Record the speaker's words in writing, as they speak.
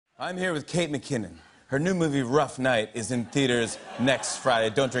I'm here with Kate McKinnon. Her new movie, Rough Night, is in theaters next Friday.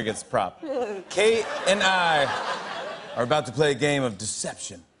 Don't drink, it's a prop. Kate and I are about to play a game of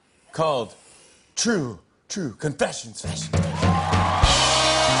deception called True Confessions.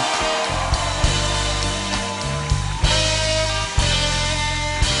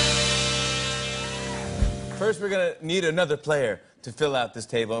 First, we're gonna need another player to fill out this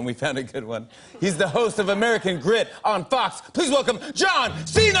table, and we found a good one. He's the host of American Grit on Fox. Please welcome John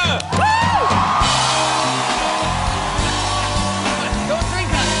Cena! Woo! Don't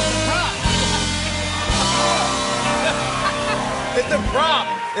drink that. It's a prop.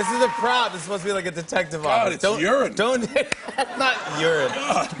 This is a prop. It's supposed to be like a detective office. It's urine. That's not urine.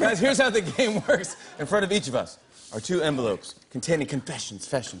 Guys, here's how the game works. In front of each of us are two envelopes containing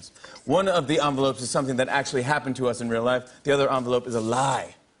confessions. One of the envelopes is something that actually happened to us in real life. The other envelope is a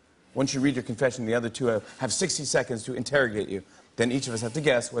lie. Once you read your confession, the other two have 60 seconds to interrogate you. Then each of us have to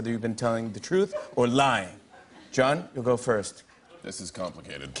guess whether you've been telling the truth or lying. John, you'll go first. This is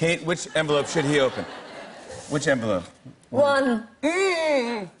complicated. Kate, which envelope should he open? Which envelope? One.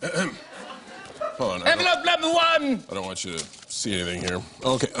 Hold on. Envelope number one! I don't want you to see anything here.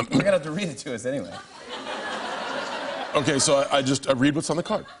 Okay. We're gonna have to read it to us anyway. Okay, so I read what's on the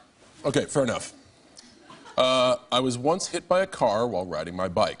card. Okay, fair enough. I was once hit by a car while riding my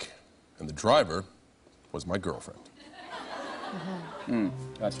bike, and the driver was my girlfriend.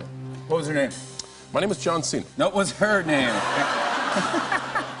 Gotcha. What was her name? My name is John Cena. No, it was her name.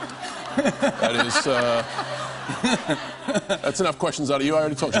 That is, that's enough questions out of you. I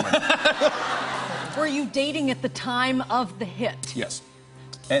already told you mine. Were you dating at the time of the hit? Yes.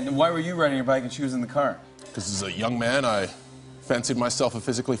 And why were you riding your bike and she was in the car? Because as a young man, I fancied myself a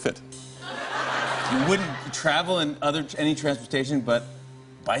physically fit. You wouldn't travel in any transportation but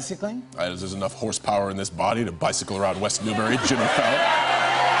bicycling? There's enough horsepower in this body to bicycle around West Newbury, Jimmy Fallon.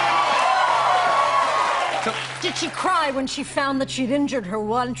 So, did she cry when she found that she'd injured her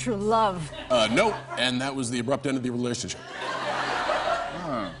one true love? No, and that was the abrupt end of the relationship.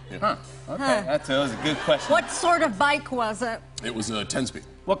 Okay, that was a good question. What sort of bike was it? It was a 10-speed.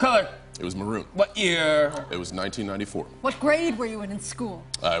 What color? It was maroon. What year? It was 1994. What grade were you in school?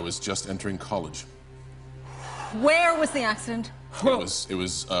 I was just entering college. Where was the accident? It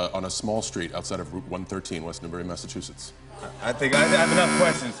was on a small street outside of Route 113, West Newbury, Massachusetts. I think I have enough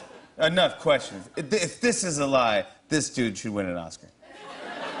questions. Enough questions. If this is a lie, this dude should win an Oscar.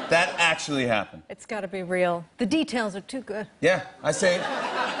 That actually happened. It's got to be real. The details are too good. Yeah, I say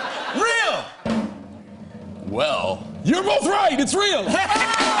real! Well, you're both right. It's real. Almost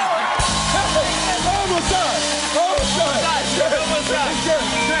done.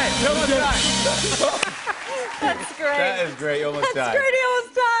 That's great. That is great. You almost died. That's great. He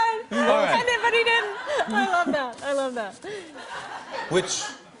almost died. All right. But he didn't. I love that. Which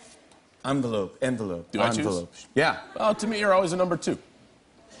envelope? Do I choose? Yeah. Well, to me, you're always a number 2.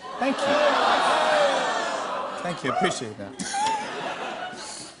 Thank you. Thank you. Appreciate that.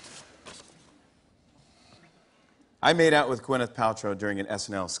 I made out with Gwyneth Paltrow during an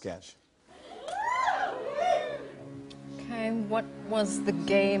SNL sketch. Okay, what was the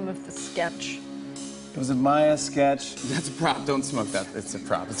game of the sketch? It was a Maya sketch. That's a prop. Don't smoke that. It's a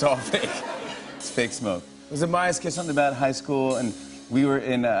prop. It's all fake. It's fake smoke. It was a Maya sketch, something about high school, and we were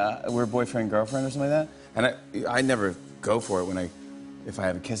boyfriend and girlfriend or something like that. And I never go for it if I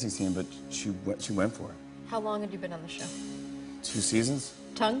have a kissing scene, but she went for it. How long had you been on the show? 2 seasons.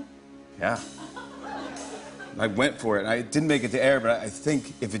 Tongue? Yeah. I went for it. I didn't make it to air, but I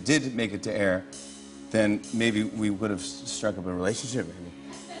think if it did make it to air, then maybe we would have struck up a relationship, maybe.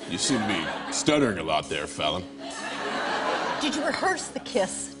 You seem to be stuttering a lot there, Fallon. Did you rehearse the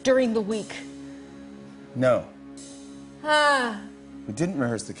kiss during the week? No. Ah. We didn't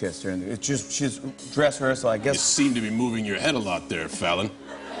rehearse the kiss during the... It's just she's dress rehearsal, I guess. You seem to be moving your head a lot there, Fallon.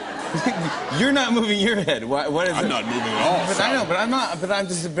 You're not moving your head. What is it? I'm not moving at all, But Fallon. I know, but I'm not. But I'm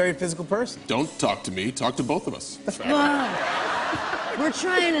just a very physical person. Don't talk to me. Talk to both of us. We're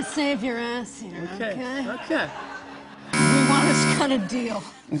trying to save your ass here, okay? Okay. We want to cut a deal.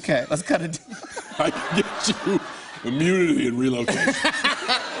 Okay, let's cut it. I can get you immunity and relocation.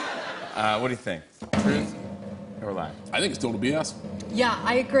 What do you think? Truth or lie? I think it's total BS. Yeah,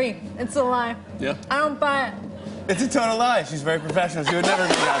 I agree. It's a lie. Yeah? I don't buy it. It's a total lie. She's very professional. She would never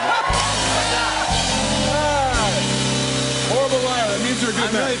make out that. Horrible liar. That means you're a good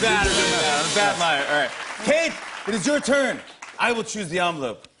I'm man. really bad. I'm a bad liar. All right. Kate, it is your turn. I will choose the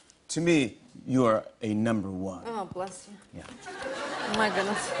envelope. To me, you are a number 1. Oh, bless you. Yeah. Oh, my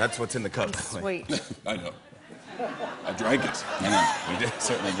goodness. That's what's in the cup. Sweet. I know. I drank it. I know. You did.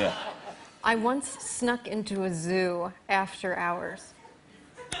 Certainly did. I once snuck into a zoo after hours.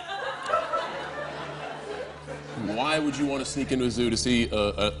 Why would you want to sneak into a zoo to see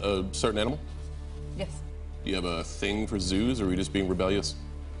a certain animal? Yes. Do you have a thing for zoos, or are you just being rebellious?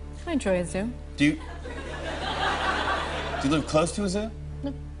 I enjoy a zoo. Do you live close to a zoo?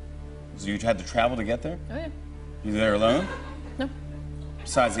 No. So you had to travel to get there? Oh, yeah. You there alone? No.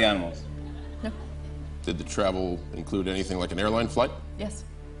 Besides the animals? No. Did the travel include anything like an airline flight? Yes.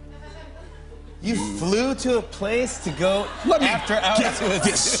 You flew to a place to go Let me after hours get to a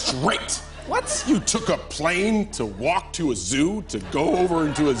this zoo? straight. What? You took a plane to walk to a zoo, to go over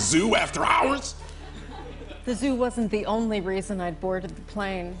into a zoo after hours? The zoo wasn't the only reason I'd boarded the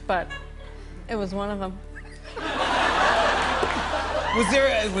plane, but it was one of them.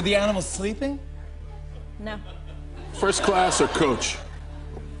 Were the animals sleeping? No. First class or coach?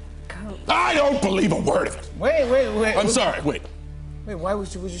 Coach. I don't believe a word of it. Wait. I'm sorry, wait. Wait, why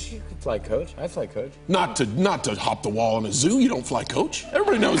would you could fly coach? I fly coach. Not to hop the wall in a zoo, you don't fly coach.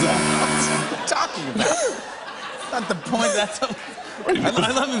 Everybody knows that. What are you talking about? That's not the point.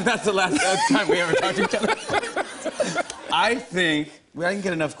 I love if that's the last time we ever talk to each other. I think I didn't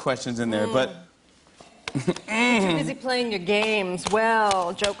get enough questions in there, but Too busy playing your games.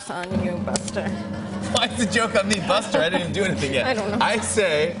 Well, joke's on you, Buster. why's the joke on me, Buster? I didn't even do anything yet. I don't know. I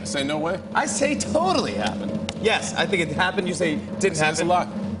say no way. I say totally happened. Yes, I think it happened. You say it didn't happen. It's a lot.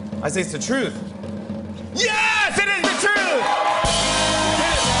 I say it's the truth. Yes, it is the truth!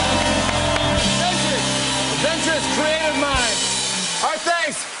 Adventurous, creative mind. Our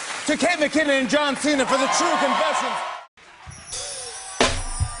thanks to Kate McKinnon and John Cena for the true confessions.